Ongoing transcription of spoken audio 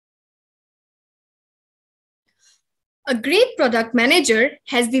A great product manager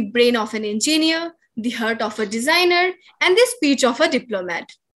has the brain of an engineer, the heart of a designer, and the speech of a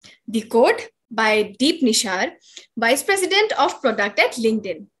diplomat. The quote by Deep Nishar, Vice President of Product at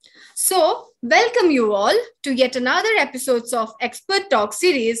LinkedIn. So, welcome you all to yet another episodes of Expert Talk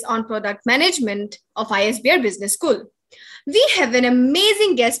series on product management of ISBR Business School. We have an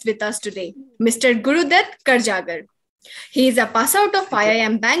amazing guest with us today, Mr. Gurudatt Karjagar. He is a passout of Thank you.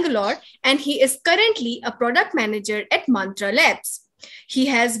 IIM Bangalore and he is currently a product manager at Mantra Labs. He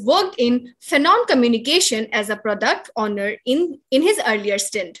has worked in Phonon communication as a product owner in his earlier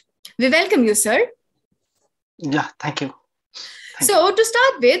stint. We welcome you, sir. Yeah, thank you. So, to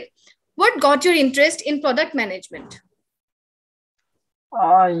start with, what got your interest in product management?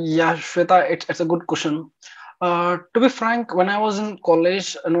 Yeah, Shweta, it's a good question. To be frank, when I was in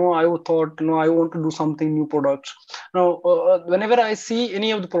college, I thought, I want to do something new products. Whenever I see any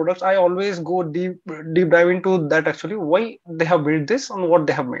of the products, I always go deep dive into that actually, why they have built this and what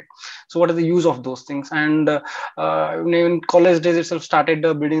they have made. So what is the use of those things? And in college days itself started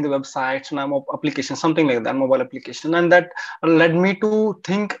building the websites and applications, something like that, mobile application. And that led me to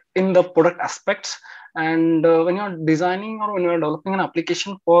think in the product aspects. And when you're designing or when you're developing an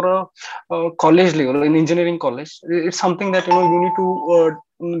application for college level in engineering college, it's something that you need to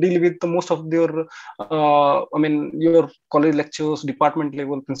deal with the most of your your college lectures, department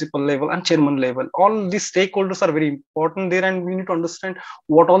level, principal level, and chairman level. All these stakeholders are very important there, and we need to understand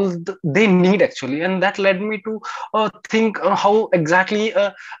what all they need actually. And that led me to think how exactly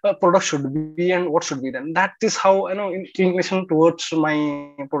a product should be and what should be then. That is how inclination towards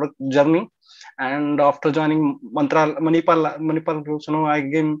my product journey. And after joining Manipal groups, I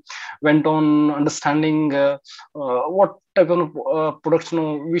again went on understanding what type of products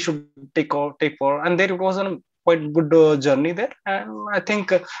we should take for, and there it was a quite good journey there, and I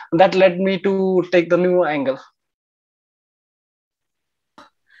think that led me to take the new angle.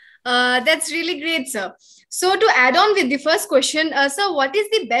 That's really great, sir. So, to add on with the first question, sir, what is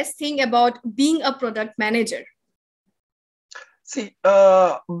the best thing about being a product manager? See,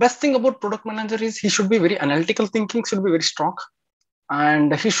 best thing about product manager is he should be very analytical thinking, should be very strong,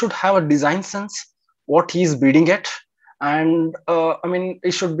 and he should have a design sense what he is bidding at. And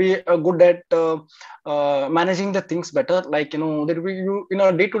he should be good at managing the things better. Like there will you in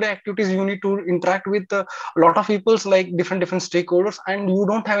our day-to-day activities, you need to interact with a lot of people's, like different stakeholders, and you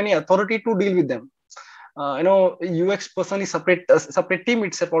don't have any authority to deal with them. UX person is separate team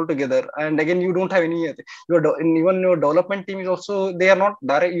itself altogether, and again you don't have any even your development team is also, they are not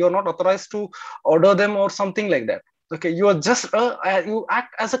direct, you are not authorized to order them or something like that. Okay, you are just you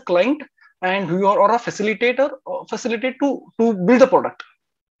act as a client, and you are or a facilitator or facilitate to build a product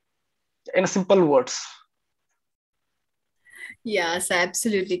in simple words. Yes,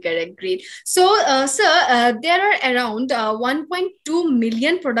 absolutely correct. Great. So, sir, there are around 1.2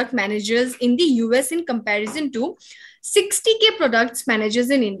 million product managers in the US in comparison to 60K products managers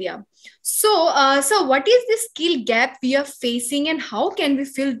in India. So, what is the skill gap we are facing and how can we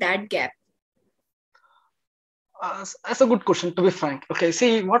fill that gap? That's a good question, to be frank. Okay,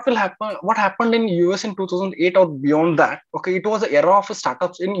 see what will happen. What happened in US in 2008 or beyond that? Okay, it was the era of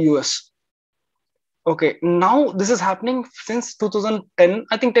startups in US. Okay, now this is happening since 2010.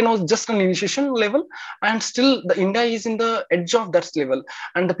 I think 10 was just an initiation level, and still the India is in the edge of that level,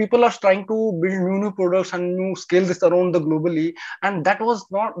 and the people are trying to build new products and new scales around the globally. And that was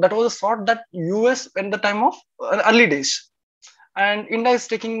a thought that US in the time of early days, and India is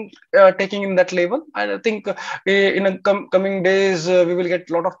taking in that level. And I think in a coming days we will get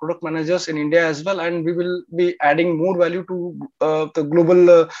a lot of product managers in India as well, and we will be adding more value to the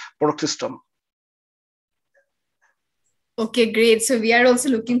global product system. Okay, great. So we are also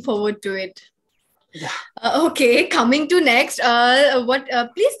looking forward to it. Yeah. Okay, coming to next,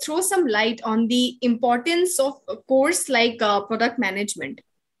 please throw some light on the importance of a course like product management.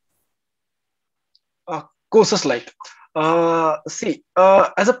 Courses like as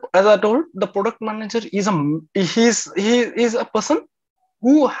I told, the product manager is he is a person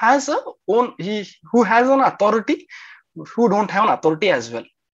who has who has an authority, who don't have an authority as well.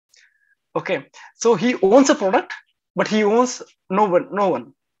 Okay, so he owns a product, but he owns no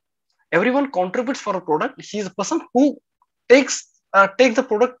one. Everyone contributes for a product. He is a person who takes the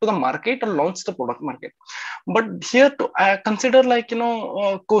product to the market and launch the product market. But here to consider, like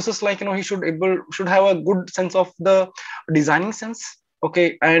courses like he should have a good sense of the designing sense.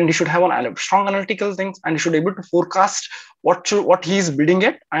 Okay, and he should have an strong analytical things, and he should be able to forecast what he is bidding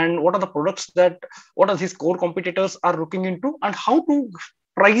at, and what are the products that what are his core competitors are looking into, and how to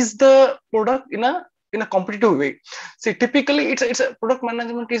price the product in a competitive way. See, typically it's a product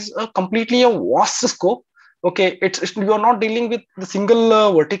management is completely a vast scope, Okay, you are not dealing with the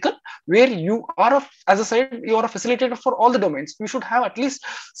single vertical where you are as I said, you are a facilitator for all the domains. You should have at least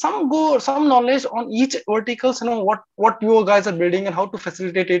some knowledge on each verticals, what you guys are building and how to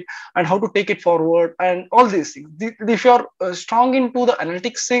facilitate it and how to take it forward and all these things. If you are strong into the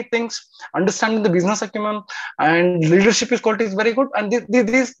analytics things, understanding the business acumen and leadership quality is very good, and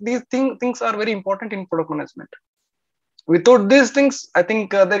these things are very important in product management. Without these things, I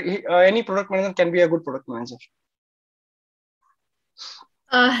think any product manager can be a good product manager.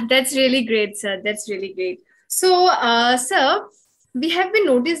 That's really great, sir. That's really great. So, sir, we have been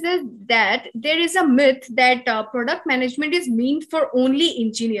noticed that there is a myth that product management is meant for only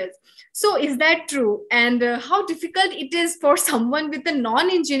engineers. So, is that true? And how difficult it is for someone with a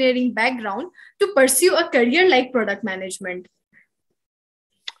non-engineering background to pursue a career like product management?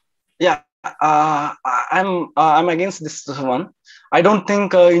 Yeah, I'm against this one. I don't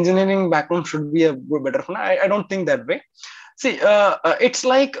think engineering background should be a better one. I don't think that way. See, it's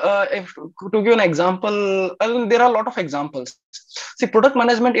like to give an example, there are a lot of examples. See, product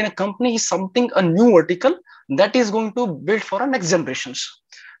management in a company is something, a new vertical that is going to build for our next generations.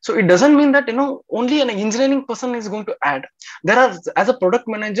 So it doesn't mean that only an engineering person is going to add. There are, as a product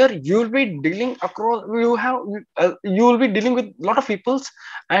manager, you will be dealing across. You will be dealing with a lot of peoples,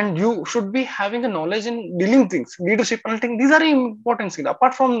 and you should be having a knowledge in dealing things, leadership and things. These are important skills.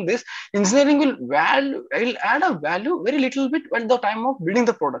 Apart from this, engineering will add a value very little bit at the time of building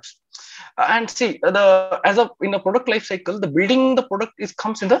the products. And see, in a product life cycle, the building the product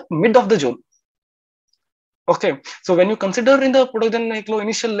comes in the mid of the zone. Okay, so when you consider in the production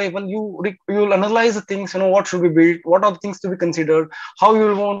initial level, you'll analyze the things, what should be built, what are the things to be considered, how you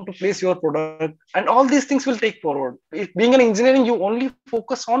will want to place your product, and all these things will take forward. Being an engineering, you only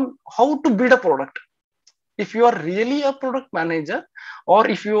focus on how to build a product. If you are really a product manager, or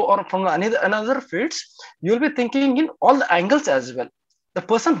if you are from another fields, you'll be thinking in all the angles as well. The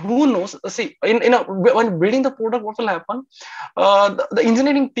person who knows, see, when building the product, what will happen? The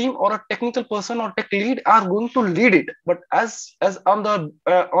engineering team or a technical person or tech lead are going to lead it, but as on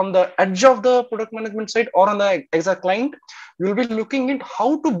the edge of the product management side or on the exact client, you will be looking at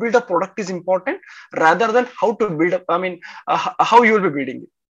how to build a product is important rather than how to build up. How you will be building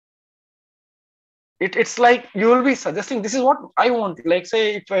it. It's like you will be suggesting this is what I want. Like,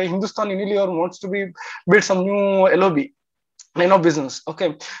 say, if Hindustan Unilever wants to build some new LOB line of business,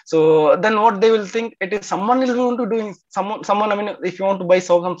 okay, so then what they will think, it is someone is going to doing someone. If you want to buy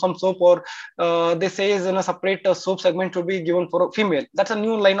some soap, or they say is in a separate soap segment to be given for a female, that's a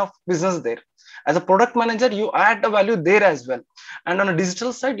new line of business there. As a product manager, you add a value there as well, and on a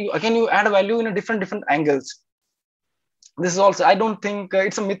digital side, you add a value in a different angles. This is also, I don't think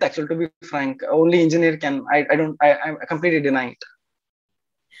it's a myth, actually, to be frank. Only engineer can. I completely deny it.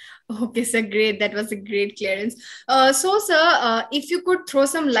 Okay, sir, great. That was a great clearance. So, sir, if you could throw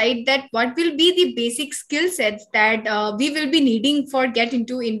some light that what will be the basic skill sets that we will be needing for get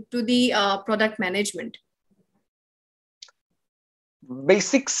into the product management?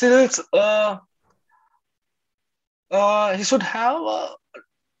 Basic skills. He should have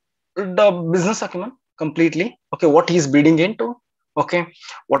the business acumen completely. Okay, what he's bidding into. Okay,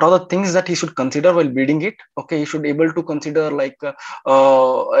 what are the things that he should consider while bidding it? Okay, he should able to consider, like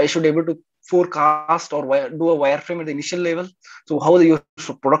I should able to forecast or do a wireframe at the initial level. So how your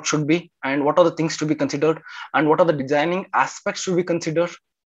product should be, and what are the things to be considered, and what are the designing aspects to be considered.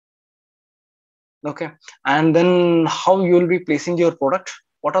 Okay, and then how you will be placing your product,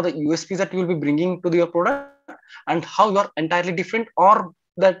 what are the USPs that you will be bringing to your product, and how you are entirely different, or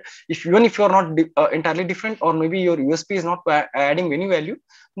that even if you are not entirely different, or maybe your USP is not adding any value,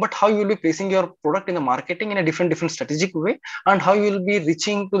 but how you will be placing your product in the marketing in a different strategic way, and how you will be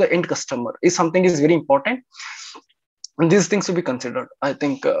reaching to the end customer is something is very important. And these things to be considered. I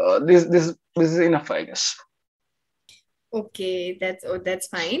think this is enough, I guess. Okay, that's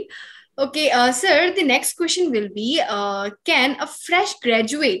fine. Okay, sir, the next question will be, can a fresh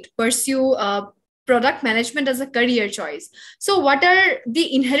graduate pursue product management as a career choice? So what are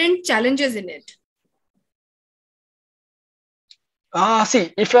the inherent challenges in it?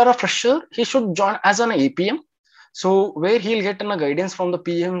 See, if you are a fresher, he should join as an APM. So where he'll get a guidance from the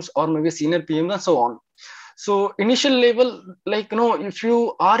PMs or maybe senior PMs and so on. So initial level, like, if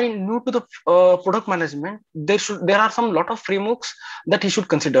you are new to the product management, there are some lot of frameworks that he should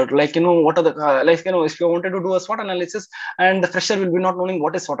consider. Like, what are the if you wanted to do a SWOT analysis, and the fresher will be not knowing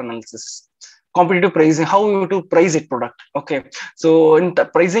what is SWOT analysis. competitive pricing, how you to price it product. Okay, so in the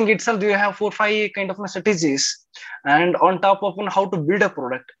pricing itself, you have 4-5 kind of strategies, and on top of how to build a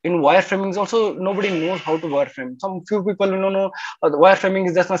product. In wireframing also, nobody knows how to wireframe. Some few people know the wireframing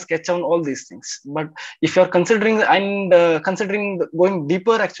is just a sketch on all these things. But if you're considering considering going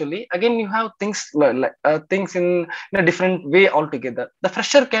deeper, actually, again you have things like things in a different way altogether. The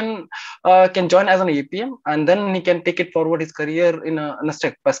fresher can join as an APM, and then he can take it forward his career in a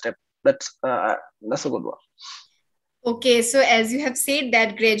step by step. That's a good one. Okay, so as you have said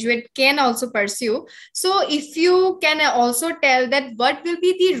that graduate can also pursue. So if you can also tell that what will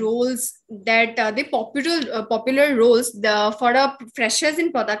be the roles that the popular roles for freshers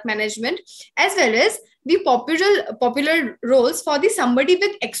in product management, as well as the popular roles for the somebody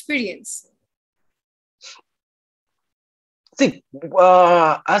with experience. See,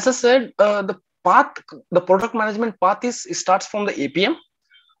 as I said, the product management path starts from the APM,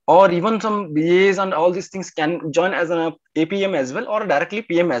 or even some BAs and all these things can join as an APM as well, or directly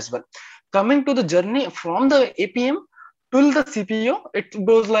PM as well. Coming to the journey from the APM till the CPO, it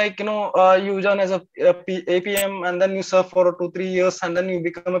goes like, you join as a APM, and then you serve for 2-3 years, and then you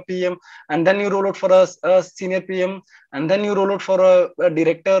become a PM, and then you roll out for a senior PM, and then you roll out for a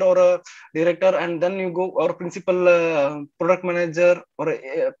director or a director, and then you go or principal product manager or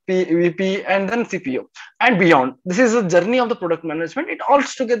a VP, and then CPO and beyond. This is a journey of the product management. It all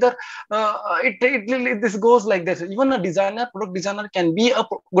together, this goes like this. Even a product designer can be a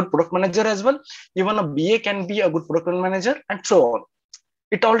good product manager as well. Even a BA can be a good product manager, and so on.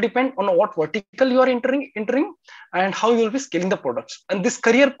 It all depends on what vertical you are entering, and how you will be scaling the products. And this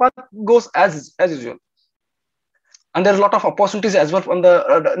career path goes as usual. And there's a lot of opportunities as well on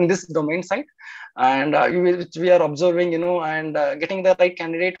the in this domain side, and which we are observing, and getting the right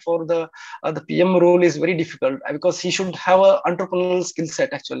candidate for the PM role is very difficult, because he should have a entrepreneurial skill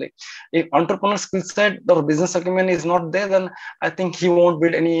set. Actually, if entrepreneurial skill set or business acumen is not there, then I think he won't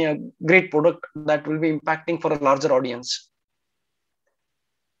build any great product that will be impacting for a larger audience.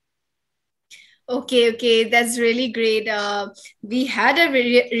 Okay, that's really great. We had a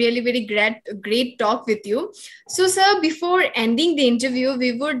really very great talk with you. So, sir, before ending the interview,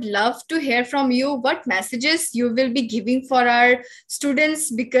 we would love to hear from you what messages you will be giving for our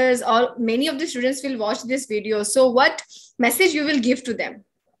students, because many of the students will watch this video. So, what message you will give to them?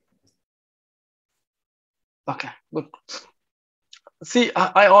 Okay, good. See,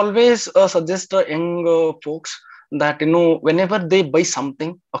 I always suggest young folks that whenever they buy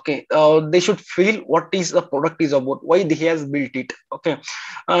something, okay, they should feel what is the product is about, why he has built it, okay,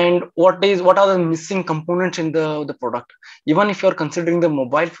 and what are the missing components in the product. Even if you're considering the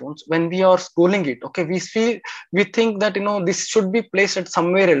mobile phones, when we are scrolling it, okay, we think that this should be placed at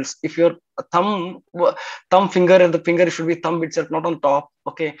somewhere else. If your thumb finger, and the finger should be thumb itself, not on top,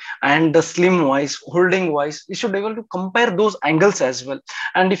 okay, and the slim wise, holding wise, you should be able to compare those angles as well.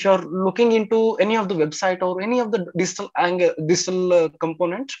 And if you're looking into any of the website or any of the digital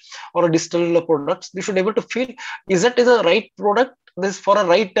components or digital products, you should be able to feel, is a right product this for a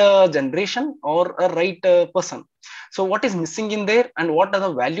right generation or a right person. So what is missing in there, and what are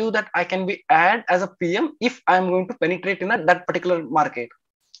the value that I can be add as a PM if I'm going to penetrate in that particular market.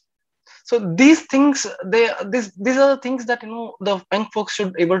 So these things, these are the things that the young folks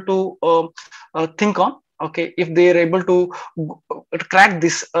should able to think on. Okay, if they are able to crack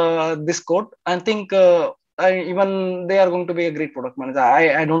this code, I think even they are going to be a great product manager.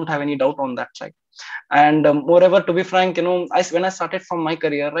 I don't have any doubt on that side. And moreover, to be frank, when I started from my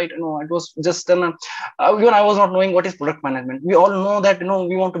career, right, it was just even I was not knowing what is product management. We all know that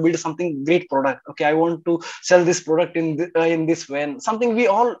we want to build something great product. Okay, I want to sell this product in this way, and something we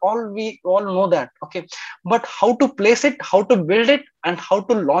all know that. Okay, but how to place it, how to build it, and how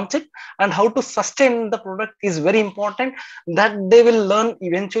to launch it, and how to sustain the product is very important. That they will learn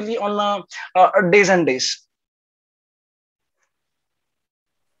eventually on days and days.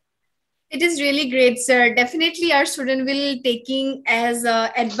 It is really great, sir. Definitely our student will taking as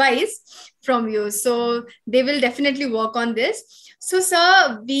advice from you. So they will definitely work on this. So,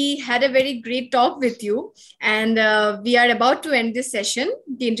 sir, we had a very great talk with you, and we are about to end this session.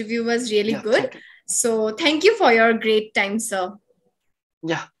 The interview was really good. So thank you for your great time, sir.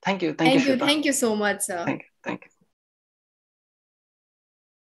 Yeah, thank you. Thank you so much, sir. Thank you.